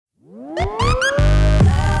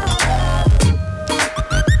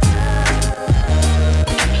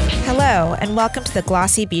and welcome to the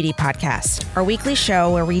Glossy Beauty Podcast, our weekly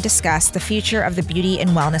show where we discuss the future of the beauty and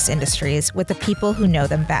wellness industries with the people who know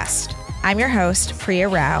them best. I'm your host, Priya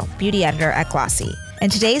Rao, beauty editor at Glossy,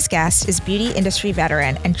 and today's guest is beauty industry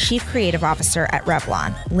veteran and chief creative officer at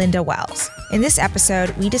Revlon, Linda Wells. In this episode,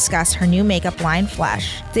 we discuss her new makeup line,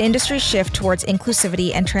 Flesh, the industry's shift towards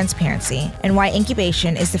inclusivity and transparency, and why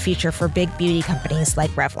incubation is the future for big beauty companies like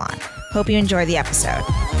Revlon. Hope you enjoy the episode.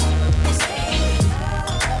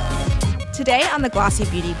 Today on the Glossy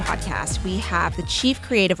Beauty Podcast, we have the Chief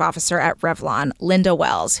Creative Officer at Revlon, Linda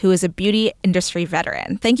Wells, who is a beauty industry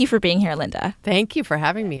veteran. Thank you for being here, Linda. Thank you for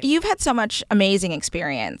having me. You've had so much amazing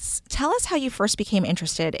experience. Tell us how you first became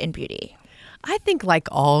interested in beauty. I think like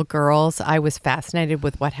all girls, I was fascinated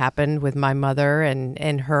with what happened with my mother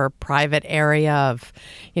and her private area of,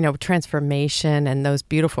 transformation and those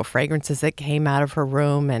beautiful fragrances that came out of her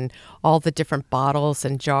room and all the different bottles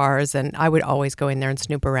and jars. And I would always go in there and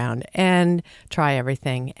snoop around and try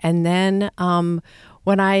everything. And then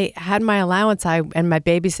when I had my allowance and my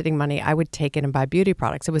babysitting money, I would take it and buy beauty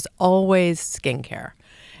products. It was always skincare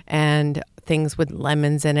and things with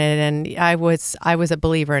lemons in it, and I was a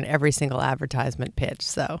believer in every single advertisement pitch,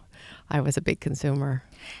 so I was a big consumer.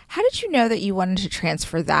 How did you know that you wanted to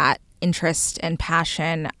transfer that interest and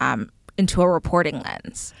passion into a reporting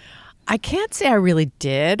lens? I can't say I really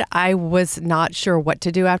did. I was not sure what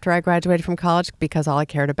to do after I graduated from college because all I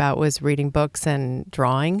cared about was reading books and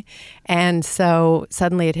drawing. And so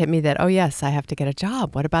suddenly it hit me that, oh, yes, I have to get a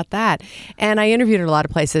job. What about that? And I interviewed at a lot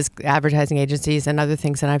of places, advertising agencies and other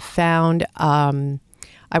things. And I found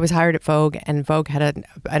I was hired at Vogue, and Vogue had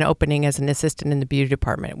an opening as an assistant in the beauty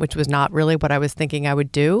department, which was not really what I was thinking I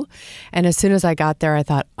would do. And as soon as I got there, I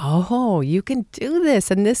thought, oh, you can do this.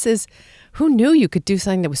 And this is... Who knew you could do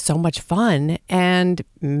something that was so much fun and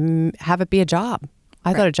have it be a job?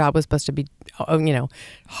 I thought a job was supposed to be,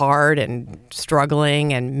 hard and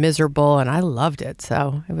struggling and miserable, and I loved it.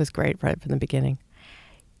 So it was great right from the beginning.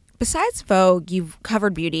 Besides Vogue, you've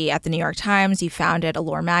covered beauty at the New York Times. You founded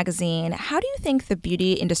Allure magazine. How do you think the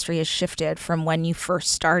beauty industry has shifted from when you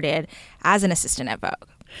first started as an assistant at Vogue?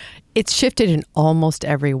 It's shifted in almost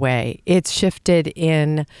every way. It's shifted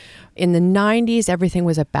in the 90s, everything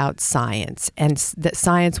was about science, and that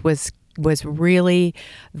science was really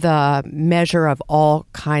the measure of all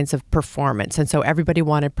kinds of performance. And so everybody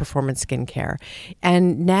wanted performance skincare.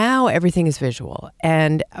 And now everything is visual.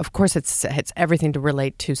 And of course, it's everything to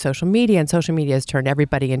relate to social media. And social media has turned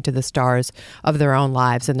everybody into the stars of their own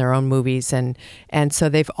lives and their own movies. And so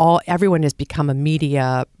everyone has become a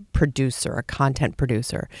media producer, a content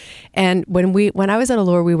producer. And when I was at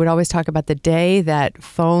Allure, we would always talk about the day that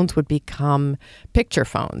phones would become picture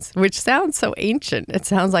phones, which sounds so ancient. It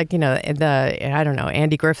sounds like,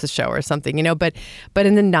 Andy Griffith's show or something, but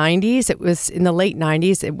in the 90s, in the late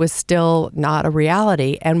 90s, it was still not a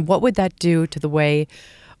reality. And what would that do to the way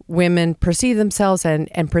women perceived themselves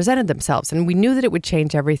and presented themselves? And we knew that it would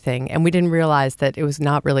change everything, and we didn't realize that it was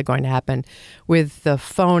not really going to happen with the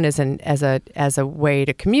phone as a way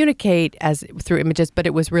to communicate through images, but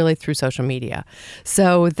it was really through social media.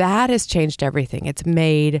 So that has changed everything. It's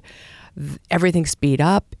made everything speed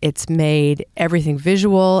up. It's made everything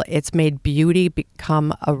visual. It's made beauty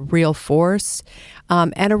become a real force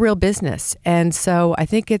and a real business. And so I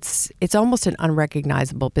think it's almost an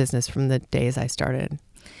unrecognizable business from the days I started.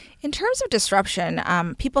 In terms of disruption,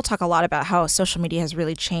 people talk a lot about how social media has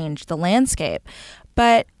really changed the landscape.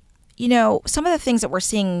 But, some of the things that we're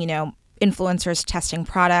seeing, influencers testing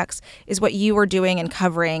products is what you were doing and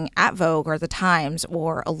covering at Vogue or The Times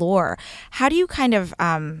or Allure. How do you kind of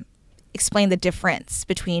explain the difference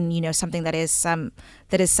between, something that is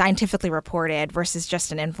scientifically reported versus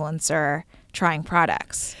just an influencer trying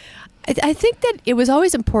products? I think that it was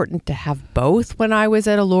always important to have both when I was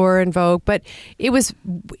at Allure and Vogue, but it was,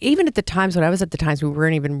 even at the Times, when I was at the Times, we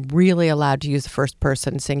weren't even really allowed to use the first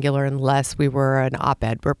person singular unless we were an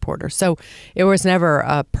op-ed reporter. So it was never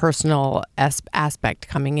a personal aspect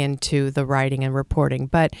coming into the writing and reporting.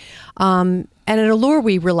 But and at Allure,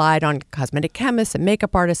 we relied on cosmetic chemists and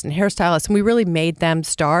makeup artists and hairstylists, and we really made them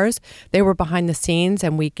stars. They were behind the scenes,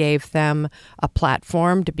 and we gave them a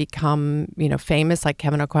platform to become, famous. Like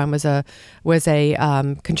Kevin O'Quinn was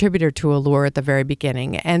a contributor to Allure at the very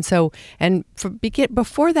beginning, and so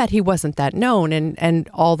before that, he wasn't that known, and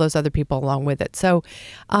all those other people along with it. So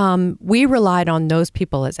we relied on those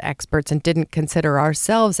people as experts and didn't consider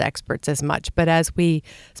ourselves experts as much. But as we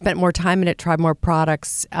spent more time in it, tried more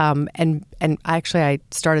products, and actually I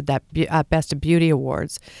started that Best of Beauty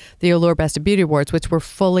Awards, the Allure Best of Beauty Awards, which were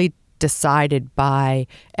fully decided by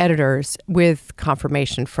editors with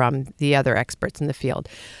confirmation from the other experts in the field.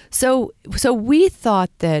 So we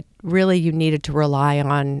thought that really you needed to rely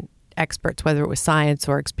on experts, whether it was science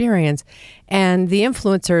or experience, and the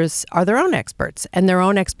influencers are their own experts and their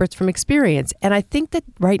own experts from experience. And I think that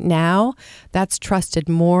right now that's trusted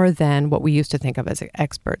more than what we used to think of as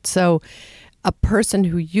experts. So a person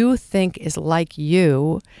who you think is like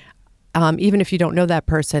you, even if you don't know that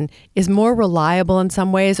person, is more reliable in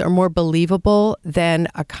some ways or more believable than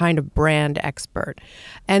a kind of brand expert.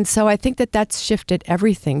 And so I think that that's shifted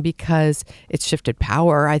everything because it's shifted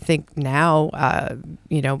power. I think now,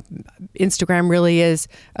 Instagram really is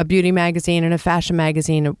a beauty magazine and a fashion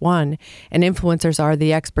magazine at one, and influencers are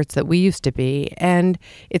the experts that we used to be. And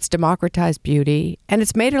it's democratized beauty, and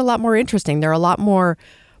it's made it a lot more interesting. There are a lot more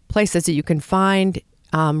places that you can find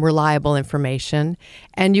reliable information,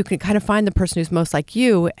 and you can kind of find the person who's most like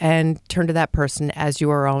you and turn to that person as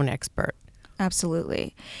your own expert.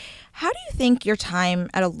 Absolutely. How do you think your time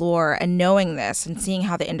at Allure and knowing this and seeing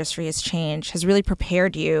how the industry has changed has really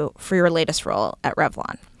prepared you for your latest role at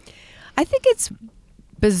Revlon? I think it's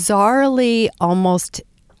bizarrely almost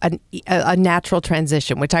a natural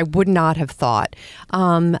transition, which I would not have thought.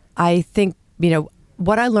 I think,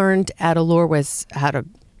 what I learned at Allure was how to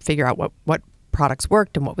figure out what products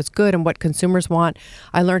worked and what was good and what consumers want.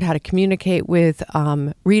 I learned how to communicate with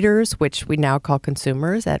readers, which we now call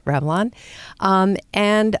consumers at Revlon.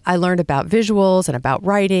 And I learned about visuals and about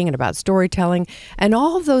writing and about storytelling. And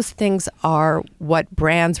all of those things are what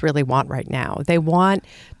brands really want right now. They want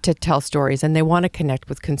to tell stories and they want to connect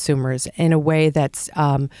with consumers in a way that's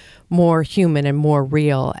more human and more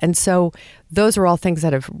real. And so those are all things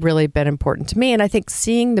that have really been important to me. And I think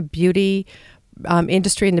seeing the beauty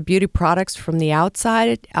industry and the beauty products from the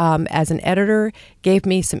outside as an editor gave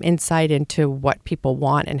me some insight into what people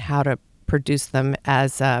want and how to produce them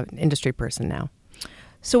as an industry person now.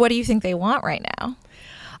 So what do you think they want right now?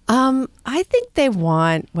 I think they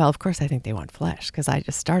want, of course I think they want flesh because I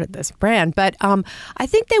just started this brand, but I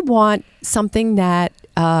think they want something that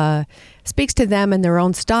speaks to them in their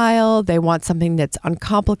own style. They want something that's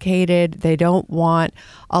uncomplicated. They don't want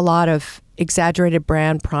a lot of exaggerated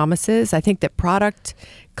brand promises. I think that product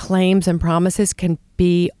claims and promises can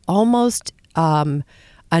be almost a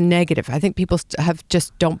negative. I think people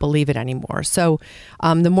just don't believe it anymore. So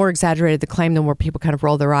the more exaggerated the claim, the more people kind of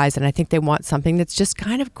roll their eyes. And I think they want something that's just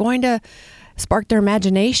kind of going to spark their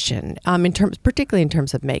imagination, particularly in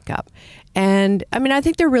terms of makeup. And I mean, I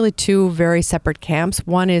think they're really two very separate camps.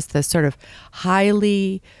 One is the sort of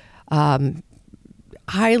highly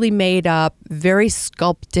made up, very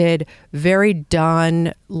sculpted, very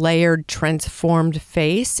done, layered, transformed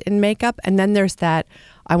face in makeup. And then there's that,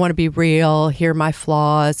 I want to be real, here are my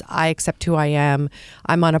flaws, I accept who I am,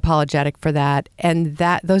 I'm unapologetic for that. And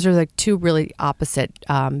those are like two really opposite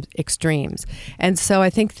extremes. And so I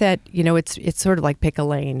think that, it's sort of like pick a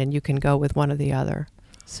lane and you can go with one or the other.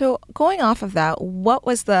 So going off of that, what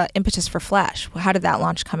was the impetus for Flesh? How did that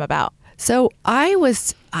launch come about? So I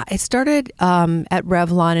started at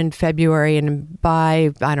Revlon in February, and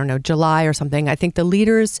by, July or something, I think the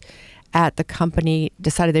leaders at the company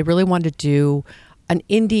decided they really wanted to do an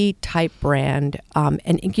indie type brand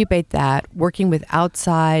and incubate that, working with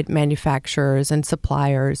outside manufacturers and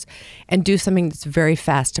suppliers, and do something that's very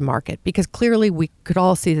fast to market. Because clearly we could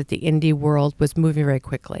all see that the indie world was moving very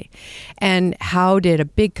quickly. And how could a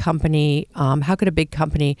big company kind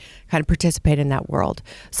of participate in that world?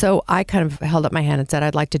 So I kind of held up my hand and said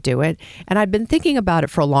I'd like to do it. And I'd been thinking about it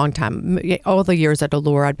for a long time. All the years at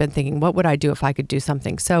Allure, I'd been thinking, what would I do if I could do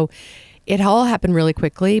something? So it all happened really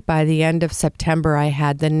quickly. By the end of September, I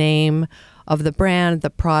had the name of the brand,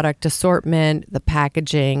 the product assortment, the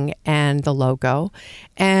packaging, and the logo.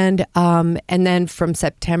 And then from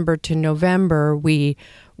September to November, we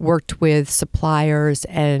worked with suppliers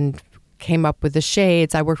and came up with the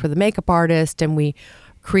shades. I worked with a makeup artist, and we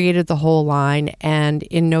created the whole line. And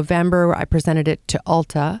in November, I presented it to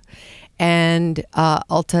Ulta. And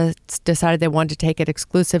Ulta decided they wanted to take it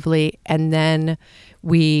exclusively, and then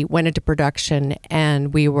we went into production,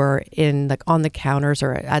 and we were on the counters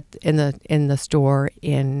or in the store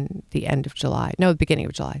in the beginning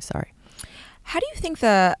of July. Sorry. How do you think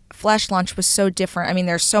the Flesh launch was so different? I mean,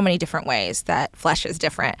 there's so many different ways that Flesh is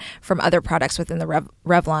different from other products within the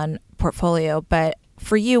Revlon portfolio, but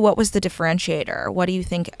for you, what was the differentiator? What do you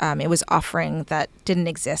think it was offering that didn't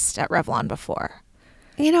exist at Revlon before?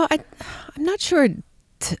 I'm not sure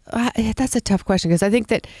That's a tough question because I think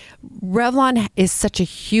that Revlon is such a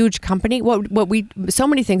huge company. So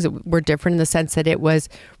many things that were different in the sense that it was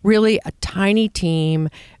really a tiny team,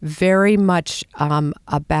 very much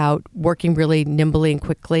about working really nimbly and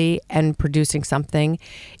quickly and producing something.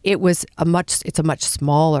 It's a much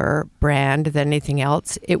smaller brand than anything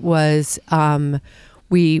else. It was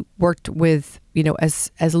we worked with,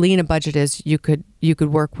 as lean a budget as you could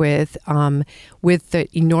work with the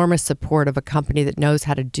enormous support of a company that knows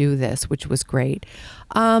how to do this, which was great.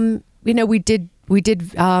 We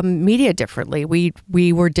did media differently.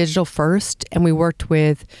 We were digital first, and we worked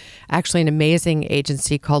with actually an amazing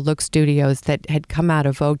agency called Look Studios that had come out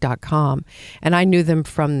of Vogue.com, and I knew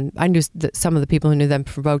some of the people who knew them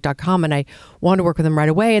from Vogue.com, and I wanted to work with them right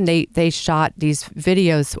away. And they shot these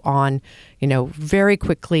videos on, very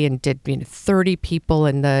quickly, and did 30 people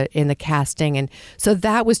in the casting, and so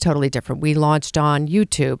that was totally different. We launched on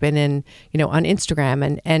YouTube and on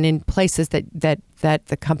Instagram and in places that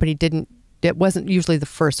the company didn't. It wasn't usually the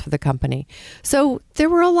first for the company. So there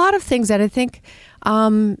were a lot of things that I think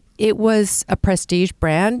it was a prestige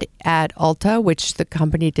brand at Ulta, which the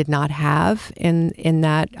company did not have in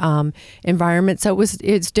that environment. So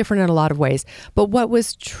it's different in a lot of ways. But what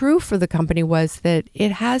was true for the company was that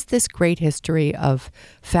it has this great history of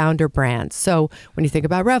founder brands. So when you think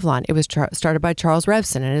about Revlon, it was started by Charles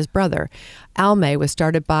Revson and his brother. Almay was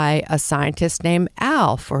started by a scientist named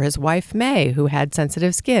Al for his wife May, who had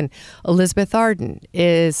sensitive skin. Elizabeth Arden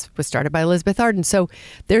was started by Elizabeth Arden. So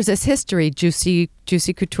there's this history. Juicy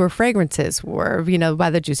Couture fragrances were, by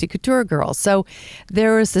the Juicy Couture girls. So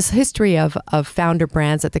there is this history of founder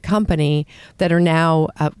brands at the company that are now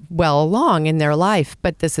well along in their life,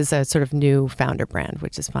 but this is a sort of new founder brand,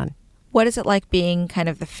 which is fun. What is it like being kind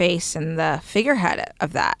of the face and the figurehead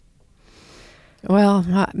of that?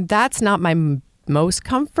 Well, that's not my most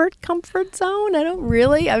comfort zone. I don't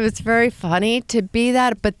really. It's very funny to be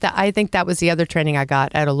that, but I think that was the other training I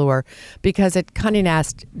got at Allure, because at Condé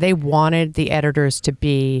Nast, they wanted the editors to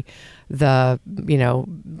be the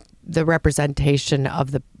representation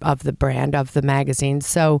of the brand, of the magazine.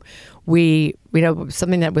 So we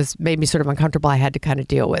something that made me sort of uncomfortable, I had to kind of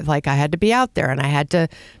deal with. Like, I had to be out there and I had to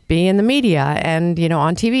be in the media and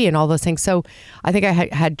on TV and all those things. So I think I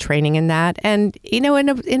had training in that. And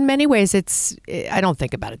in many ways, I don't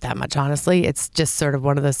think about it that much, honestly. It's just sort of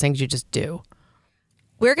one of those things you just do.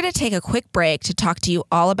 We're going to take a quick break to talk to you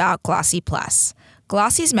all about Glossy Plus.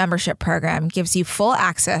 Glossy's membership program gives you full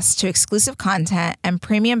access to exclusive content and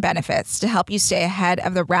premium benefits to help you stay ahead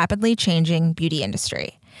of the rapidly changing beauty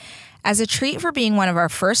industry. As a treat for being one of our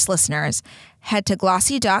first listeners, head to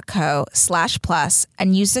glossy.co/plus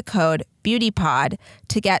and use the code BEAUTYPOD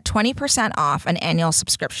to get 20% off an annual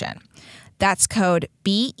subscription. That's code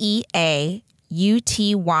BEAUTYPOD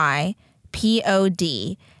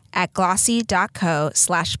at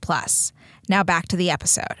glossy.co/plus. Now back to the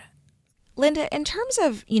episode. Linda, in terms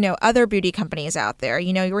of, other beauty companies out there,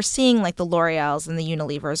 you were seeing like the L'Oreals and the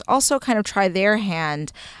Unilevers also kind of try their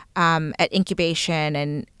hand at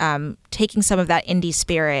incubation and taking some of that indie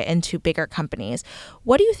spirit into bigger companies.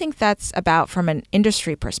 What do you think that's about from an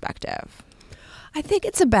industry perspective? I think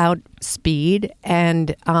it's about speed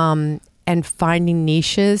and finding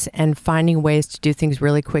niches and finding ways to do things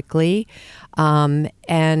really quickly,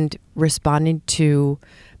 and responding to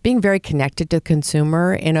being very connected to the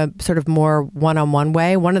consumer in a sort of more one-on-one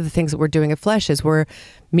way. One of the things that we're doing at Flesh is we're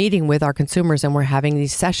meeting with our consumers, and we're having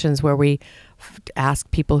these sessions where we ask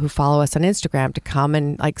people who follow us on Instagram to come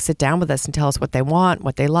and sit down with us and tell us what they want,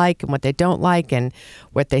 what they like and what they don't like, and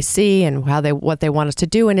what they see and what they want us to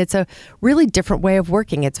do. And it's a really different way of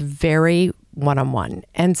working. It's very one-on-one.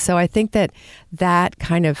 And so I think that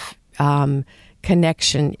kind of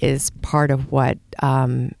connection is part of what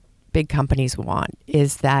big companies want,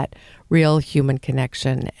 is that real human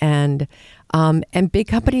connection. And big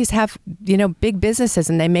companies have, big businesses,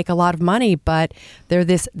 and they make a lot of money, but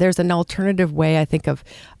there's an alternative way, I think, of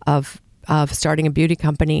starting a beauty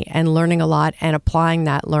company and learning a lot and applying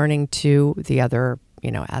that learning to the other,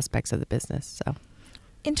 aspects of the business. So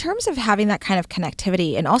in terms of having that kind of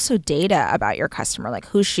connectivity and also data about your customer, like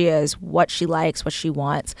who she is, what she likes, what she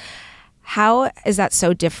wants, how is that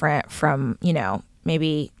so different from,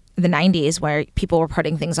 maybe the 90s where people were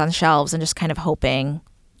putting things on shelves and just kind of hoping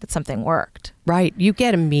that something worked? Right. You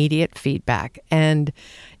get immediate feedback. And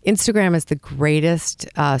Instagram is the greatest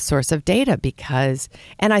source of data because,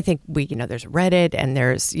 and I think there's Reddit and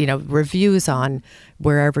there's, reviews on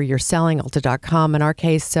wherever you're selling, Ulta.com in our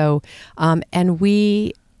case. So, I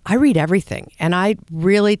read everything and I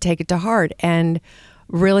really take it to heart. And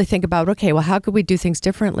really think about, okay, well, how could we do things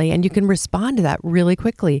differently? And you can respond to that really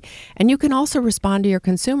quickly. And you can also respond to your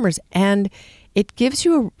consumers. And it gives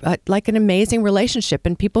you like an amazing relationship,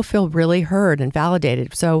 and people feel really heard and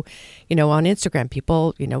validated. So, on Instagram,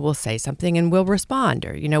 people, will say something and we'll respond,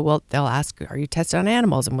 or, they'll ask, are you tested on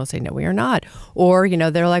animals? And we'll say, no, we are not. Or,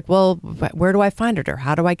 they're like, well, where do I find it? Or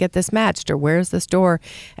how do I get this matched? Or where's the store?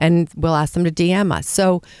 And we'll ask them to DM us.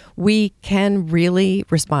 So we can really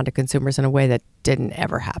respond to consumers in a way that didn't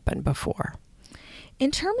ever happen before. In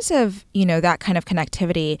terms of, that kind of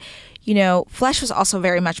connectivity, Flesh was also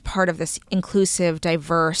very much part of this inclusive,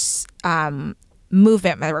 diverse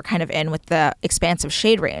movement that we're kind of in with the expansive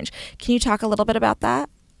shade range. Can you talk a little bit about that?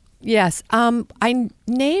 Yes. I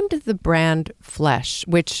named the brand Flesh,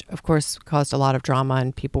 which, of course, caused a lot of drama,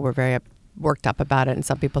 and people were very worked up about it. And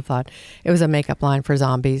some people thought it was a makeup line for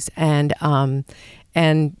zombies.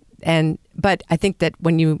 But I think that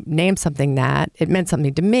when you name something that, it meant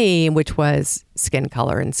something to me, which was skin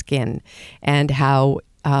color and skin, and how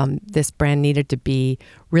this brand needed to be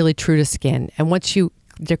really true to skin. And once you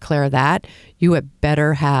declare that, you had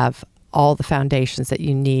better have all the foundations that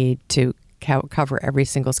you need to cover every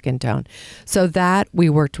single skin tone. So that we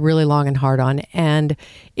worked really long and hard on, and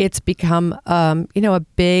it's become a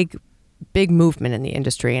big movement in the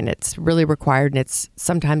industry, and it's really required, and it's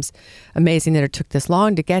sometimes amazing that it took this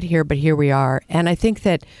long to get here, but here we are. And I think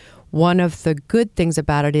that one of the good things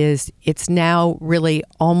about it is it's now really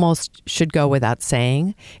almost should go without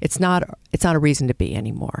saying. It's not a reason to be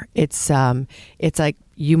anymore. It's like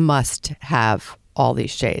you must have all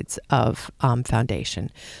these shades of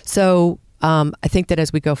foundation. So I think that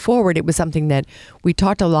as we go forward, it was something that we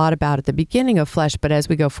talked a lot about at the beginning of Flesh, but as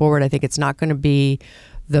we go forward, I think it's not going to be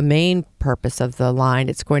the main purpose of the line.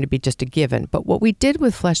 It's going to be just a given. But what we did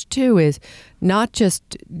with Flesh too is not just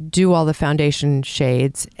do all the foundation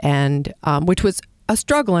shades, and which was a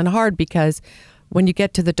struggle and hard, because when you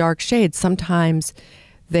get to the dark shades, sometimes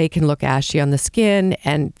they can look ashy on the skin,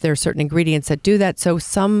 and there are certain ingredients that do that. So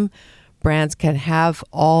some brands can have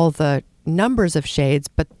all the numbers of shades,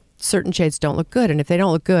 but certain shades don't look good. And if they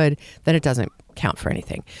don't look good, then it doesn't count for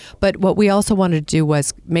anything. But what we also wanted to do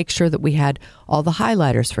was make sure that we had all the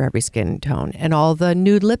highlighters for every skin tone and all the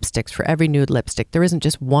nude lipsticks for every nude lipstick. There isn't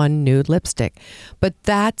just one nude lipstick, but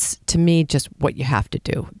that's, to me, just what you have to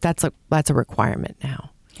do. That's a requirement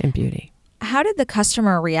now in beauty. How did the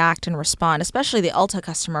customer react and respond, especially the Ulta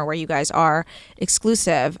customer where you guys are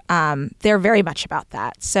exclusive? They're very much about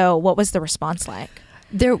that. So what was the response like?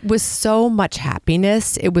 There was so much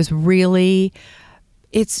happiness. It was really...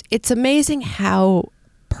 It's amazing how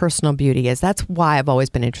personal beauty is. That's why I've always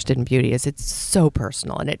been interested in beauty, is it's so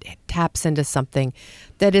personal, and it taps into something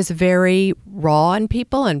that is very raw in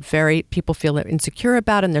people, and people feel insecure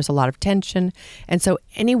about, and there's a lot of tension. And so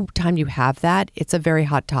anytime you have that, it's a very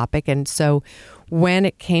hot topic. And so when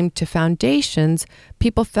it came to foundations,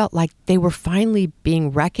 people felt like they were finally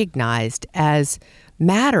being recognized as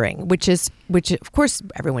mattering, which of course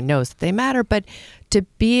everyone knows that they matter, but to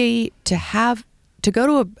go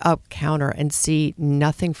to a counter and see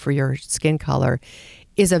nothing for your skin color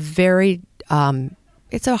is a very,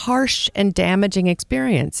 it's a harsh and damaging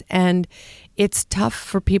experience. And it's tough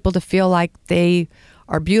for people to feel like they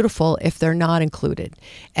are beautiful if they're not included.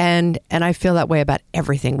 And I feel that way about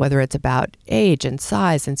everything, whether it's about age and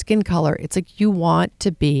size and skin color. It's like you want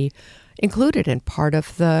to be included in part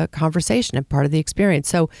of the conversation and part of the experience.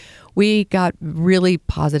 So we got really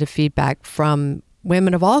positive feedback from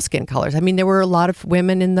women of all skin colors. I mean, there were a lot of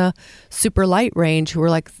women in the super light range who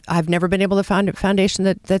were like, I've never been able to find a foundation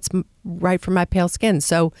that's right for my pale skin.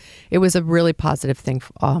 So it was a really positive thing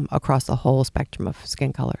across the whole spectrum of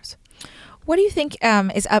skin colors. What do you think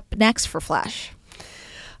is up next for Flesh?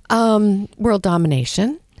 World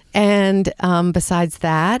domination. And besides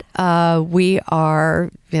that, we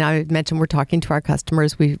are, I mentioned we're talking to our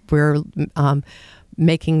customers. We're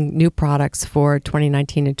making new products for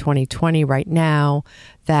 2019 and 2020 right now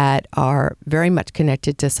that are very much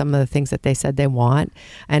connected to some of the things that they said they want.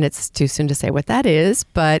 And it's too soon to say what that is,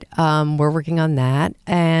 but we're working on that.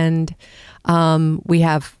 And we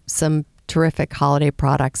have some terrific holiday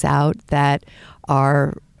products out that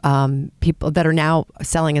are people that are now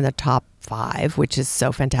selling in the top 5, which is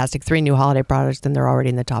so fantastic. 3 new holiday products, and they're already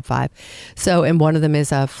in the top 5. So, and one of them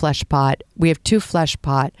is a Flesh Pot. We have 2 Flesh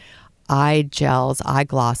Pot eye gels, eye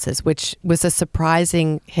glosses, which was a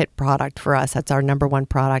surprising hit product for us. That's our number one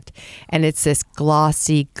product. And it's this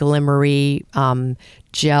glossy, glimmery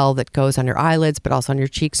gel that goes on your eyelids, but also on your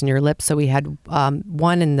cheeks and your lips. So we had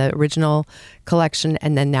one in the original collection,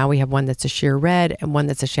 and then now we have one that's a sheer red and one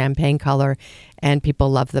that's a champagne color. And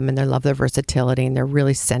people love them, and they love their versatility, and they're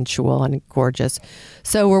really sensual and gorgeous.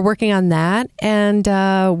 So we're working on that, and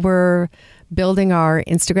we're building our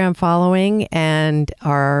Instagram following and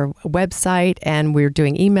our website, and we're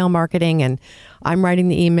doing email marketing, and I'm writing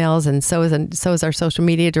the emails, and so is our social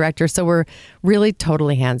media director. So we're really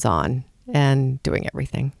totally hands-on and doing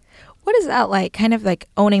everything. What is that like, kind of like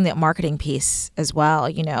owning that marketing piece as well,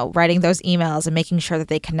 writing those emails and making sure that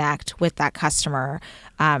they connect with that customer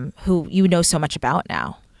who you know so much about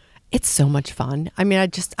now? It's so much fun. I mean,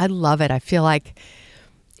 I love it. I feel like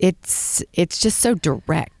it's just so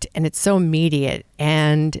direct and it's so immediate,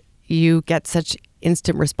 and you get such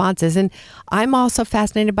instant responses. And I'm also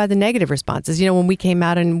fascinated by the negative responses. When we came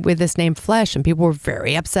out with this name Flesh and people were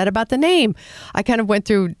very upset about the name, I kind of went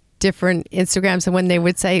through different Instagrams, and when they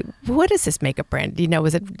would say, what is this makeup brand?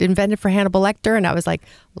 Was it invented for Hannibal Lecter? And I was like,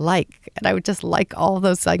 and I would just like all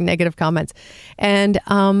those like negative comments. And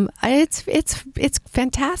it's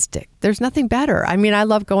fantastic. There's nothing better. I mean, I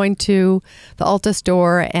love going to the Ulta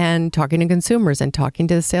store and talking to consumers and talking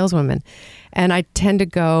to the saleswomen. And I tend to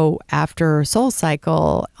go after Soul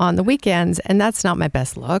Cycle on the weekends, and that's not my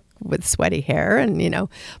best look with sweaty hair, and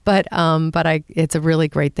but it's a really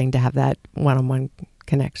great thing to have that one-on-one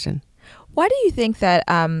connection. Why do you think that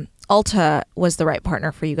Ulta was the right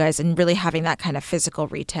partner for you guys and really having that kind of physical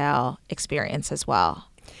retail experience as well?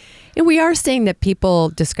 And we are seeing that people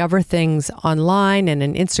discover things online and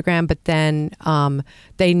in Instagram, but then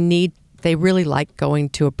they really like going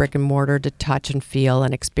to a brick and mortar to touch and feel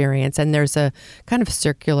and experience. And there's a kind of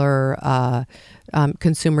circular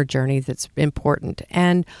consumer journey that's important.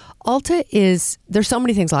 And Ulta there's so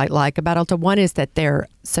many things I like about Ulta. One is that they're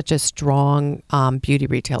such a strong beauty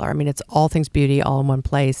retailer. I mean, it's all things beauty all in one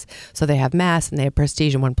place. So they have mass and they have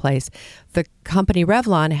prestige in one place. The company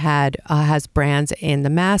Revlon has brands in the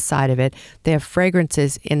mass side of it. They have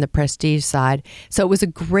fragrances in the prestige side. So it was a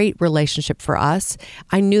great relationship for us.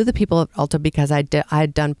 I knew the people at Ulta because I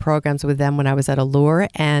had done programs with them when I was at Allure,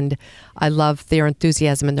 and I love their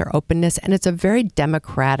enthusiasm and their openness. And it's a very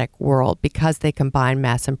democratic world because they combine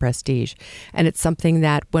mass and prestige. And it's something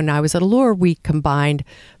that when I was at Allure, we combined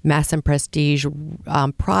mass and prestige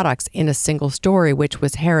products in a single story, which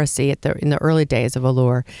was heresy in the early days of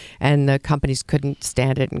Allure. And the companies couldn't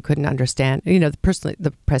stand it and couldn't understand.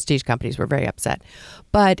 The prestige companies were very upset.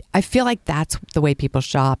 But I feel like that's the way people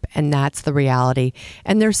shop, and that's the reality.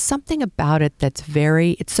 And there's something about it that's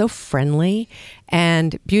it's so friendly,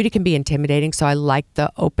 and beauty can be intimidating. So I like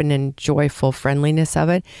the open and joyful friendliness of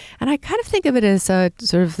it. And I kind of think of it as a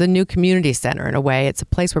sort of the new community center in a way. It's a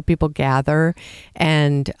place where people gather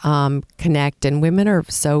and connect, and women are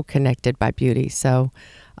so connected by beauty. So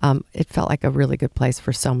it felt like a really good place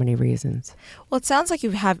for so many reasons. Well, it sounds like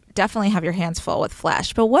you definitely have your hands full with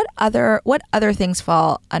Flesh, but what other things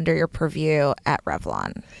fall under your purview at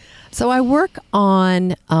Revlon? So I work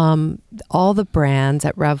on all the brands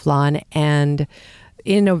at Revlon, and on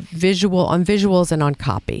visuals and on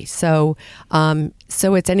copy. So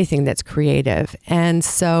it's anything that's creative. And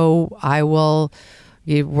so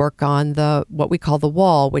you work on what we call the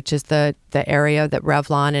wall, which is the area that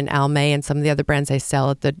Revlon and Almay and some of the other brands they sell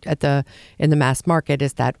in the mass market,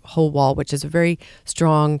 is that whole wall, which is a very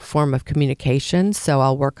strong form of communication. So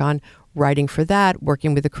I'll work on writing for that,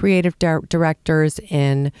 working with the creative directors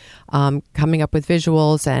in coming up with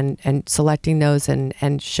visuals and selecting those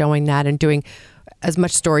and showing that, and doing as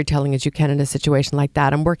much storytelling as you can in a situation like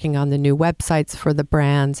that. I'm working on the new websites for the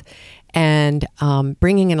brands, and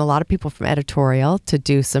bringing in a lot of people from editorial to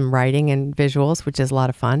do some writing and visuals, which is a lot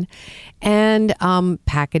of fun, and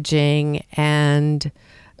packaging and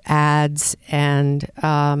ads and,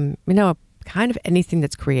 kind of anything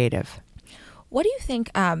that's creative. What do you think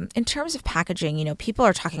in terms of packaging? People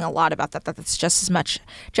are talking a lot about that. That's just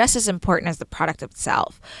as important as the product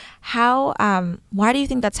itself. Why do you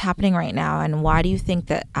think that's happening right now? And why do you think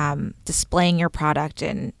that displaying your product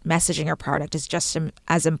and messaging your product is just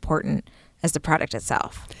as important as the product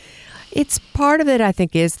itself? It's part of it, I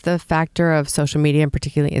think, is the factor of social media, and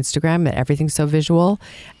particularly Instagram, that everything's so visual.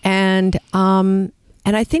 And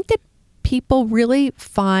I think that people really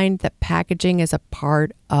find that packaging is a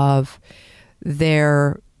part of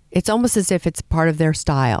it's almost as if it's part of their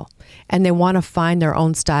style, and they want to find their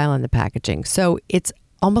own style in the packaging. So it's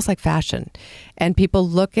almost like fashion. And people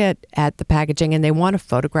look at the packaging and they want to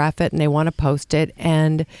photograph it and they want to post it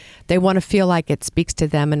and they want to feel like it speaks to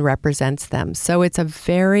them and represents them. So it's a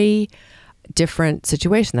very different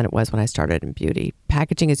situation than it was when I started in beauty.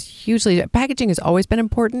 Packaging has always been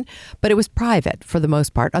important, but it was private for the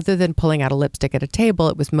most part. Other than pulling out a lipstick at a table,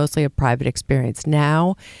 it was mostly a private experience.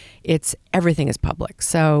 Now, everything is public.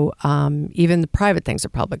 So even the private things are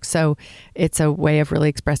public. So it's a way of really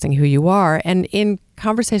expressing who you are. And in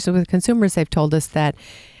conversations with consumers, they've told us that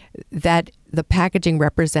the packaging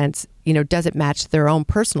represents, does it match their own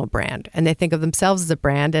personal brand? And they think of themselves as a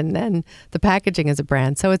brand and then the packaging as a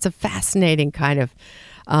brand. So it's a fascinating kind of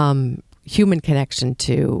human connection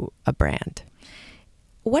to a brand.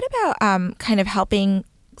 What about kind of helping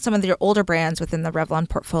some of your older brands within the Revlon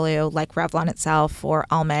portfolio, like Revlon itself or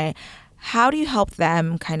Almay? How do you help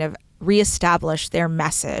them kind of reestablish their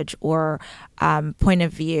message or point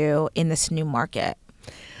of view in this new market?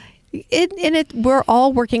 We're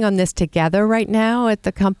all working on this together right now at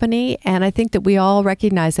the company, and I think that we all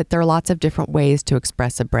recognize that there are lots of different ways to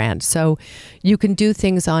express a brand. So you can do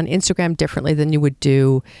things on Instagram differently than you would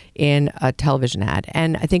do in a television ad,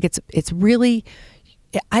 and I think it's really.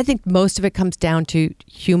 I think most of it comes down to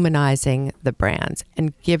humanizing the brands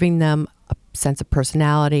and giving them a sense of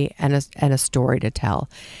personality and a story to tell.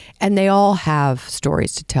 And they all have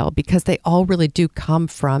stories to tell because they all really do come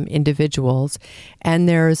from individuals. And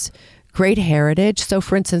there's great heritage. So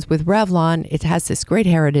for instance, with Revlon, it has this great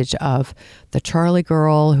heritage of the Charlie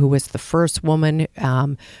girl who was the first woman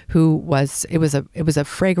it was a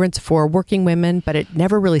fragrance for working women, but it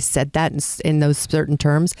never really said that in those certain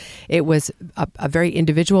terms. It was a very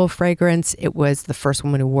individual fragrance. It was the first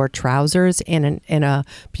woman who wore trousers in a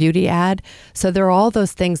beauty ad. So there are all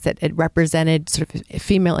those things that it represented sort of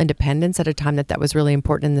female independence at a time that was really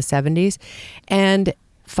important in the 70s. And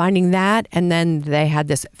finding that, and then they had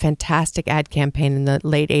this fantastic ad campaign in the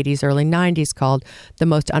late 80s, early 90s called The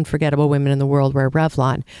Most Unforgettable Women in the World Wear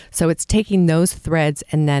Revlon. So it's taking those threads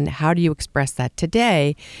and then how do you express that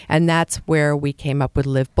today? And that's where we came up with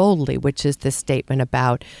Live Boldly, which is this statement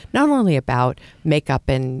about not only about makeup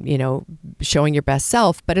and, showing your best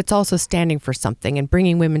self, but it's also standing for something and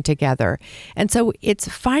bringing women together. And so it's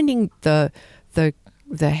finding the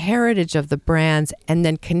heritage of the brands and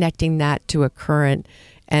then connecting that to a current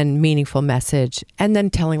and meaningful message, and then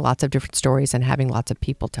telling lots of different stories and having lots of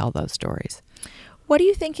people tell those stories. What do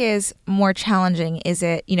you think is more challenging? Is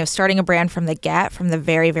it, starting a brand from the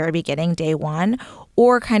very, very beginning, day one,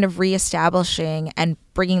 or kind of reestablishing and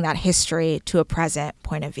bringing that history to a present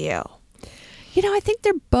point of view? I think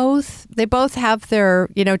they both have their,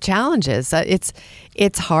 challenges.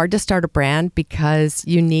 It's hard to start a brand because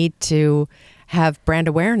you need to have brand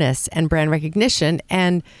awareness and brand recognition.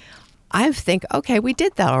 And I think, okay, we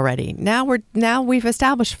did that already. Now we've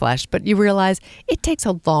established Flesh, but you realize it takes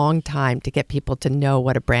a long time to get people to know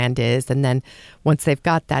what a brand is. And then once they've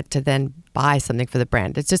got that, to then buy something for the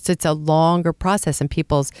brand. It's a longer process and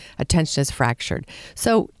people's attention is fractured.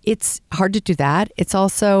 So it's hard to do that. It's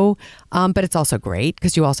also, but it's also great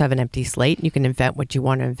because you also have an empty slate and you can invent what you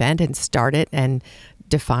want to invent and start it and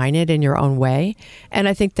define it in your own way. And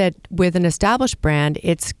I think that with an established brand,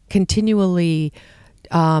 it's continually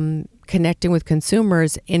connecting with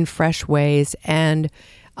consumers in fresh ways and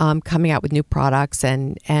coming out with new products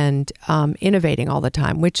and innovating all the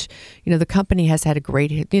time, which, the company has had a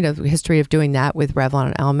great, history of doing that with Revlon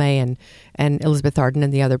and Almay and Elizabeth Arden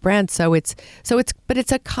and the other brands. But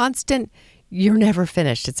it's a constant, you're never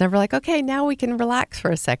finished. It's never like, okay, now we can relax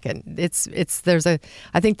for a second.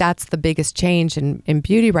 I think that's the biggest change in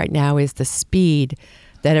beauty right now is the speed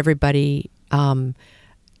that everybody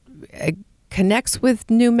connects with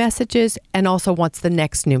new messages and also wants the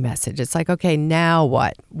next new message. It's like, okay, now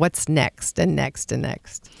what? What's next and next and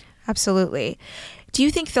next? Absolutely. Do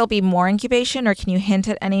you think there'll be more incubation, or can you hint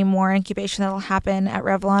at any more incubation that'll happen at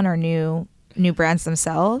Revlon or new brands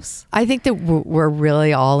themselves? I think that we're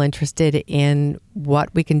really all interested in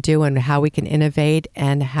what we can do and how we can innovate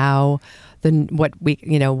and how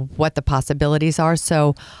what the possibilities are.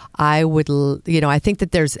 So I think that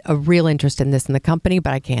there's a real interest in this in the company,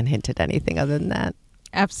 but I can't hint at anything other than that.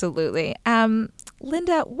 Absolutely.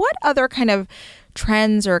 Linda, what other kind of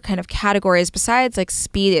trends or kind of categories besides like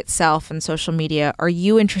speed itself and social media are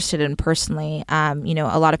you interested in personally? A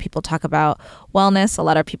lot of people talk about wellness. A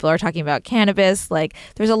lot of people are talking about cannabis. Like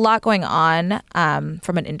there's a lot going on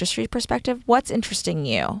from an industry perspective. What's interesting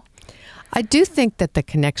you? I do think that the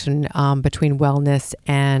connection between wellness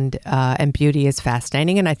and beauty is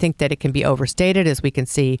fascinating, and I think that it can be overstated, as we can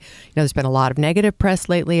see. There's been a lot of negative press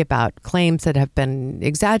lately about claims that have been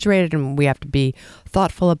exaggerated, and we have to be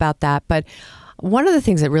thoughtful about that. But One of the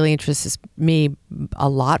things that really interests me a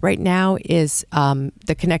lot right now is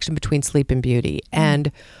the connection between sleep and beauty,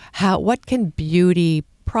 and what can beauty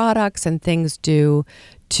products and things do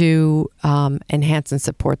to enhance and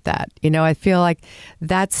support that. I feel like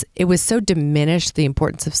it was so diminished, the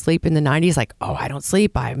importance of sleep in the 90s, like, oh, I don't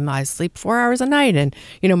sleep. I sleep 4 hours a night. And,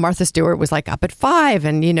 Martha Stewart was like up at 5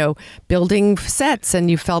 and, building sets, and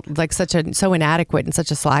you felt like so inadequate and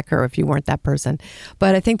such a slacker if you weren't that person.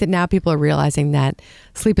 But I think that now people are realizing that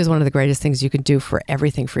sleep is one of the greatest things you can do for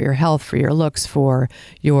everything, for your health, for your looks, for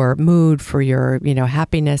your mood, for your,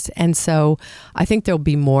 happiness. And so I think there'll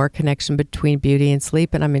be more connection between beauty and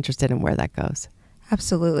sleep, and I'm interested in where that goes.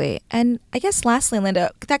 Absolutely. And I guess lastly,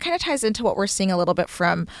 Linda, that kind of ties into what we're seeing a little bit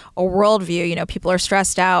from a worldview. People are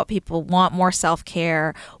stressed out. People want more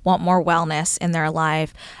self-care, want more wellness in their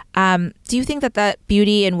life. Do you think that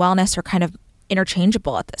beauty and wellness are kind of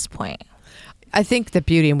interchangeable at this point? I think that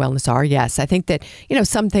beauty and wellness are, yes. I think that,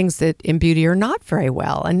 some things that in beauty are not very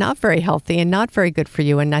well and not very healthy and not very good for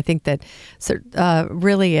you. And I think that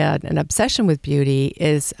really an obsession with beauty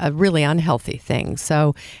is a really unhealthy thing.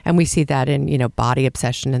 So, and we see that in, body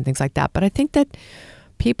obsession and things like that. But I think that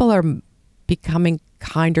people are becoming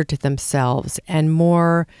kinder to themselves and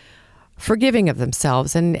more forgiving of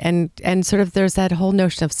themselves, and sort of there's that whole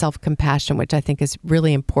notion of self-compassion, which I think is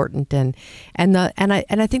really important, and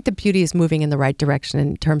I think the beauty is moving in the right direction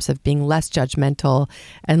in terms of being less judgmental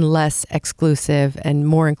and less exclusive and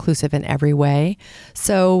more inclusive in every way.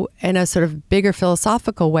 So in a sort of bigger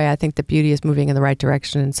philosophical way, I think the beauty is moving in the right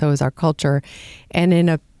direction, and so is our culture. And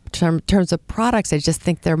in terms of products, I just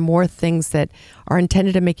think there are more things that are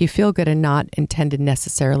intended to make you feel good and not intended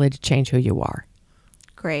necessarily to change who you are.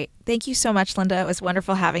 Great. Thank you so much, Linda. It was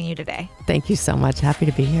wonderful having you today. Thank you so much. Happy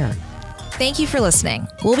to be here. Thank you for listening.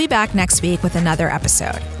 We'll be back next week with another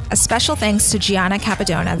episode. A special thanks to Gianna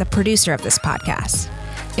Capadona, the producer of this podcast.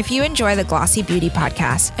 If you enjoy the Glossy Beauty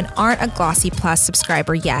Podcast and aren't a Glossy Plus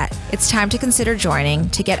subscriber yet, it's time to consider joining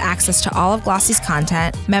to get access to all of Glossy's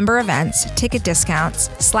content, member events, ticket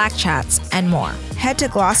discounts, Slack chats, and more. Head to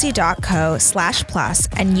glossy.co/plus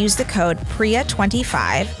and use the code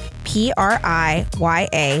PRIYA25, PRIYA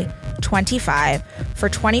 25 for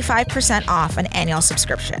 25% off an annual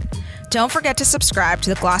subscription. Don't forget to subscribe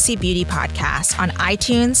to the Glossy Beauty Podcast on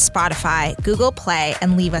iTunes, Spotify, Google Play,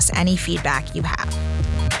 and leave us any feedback you have.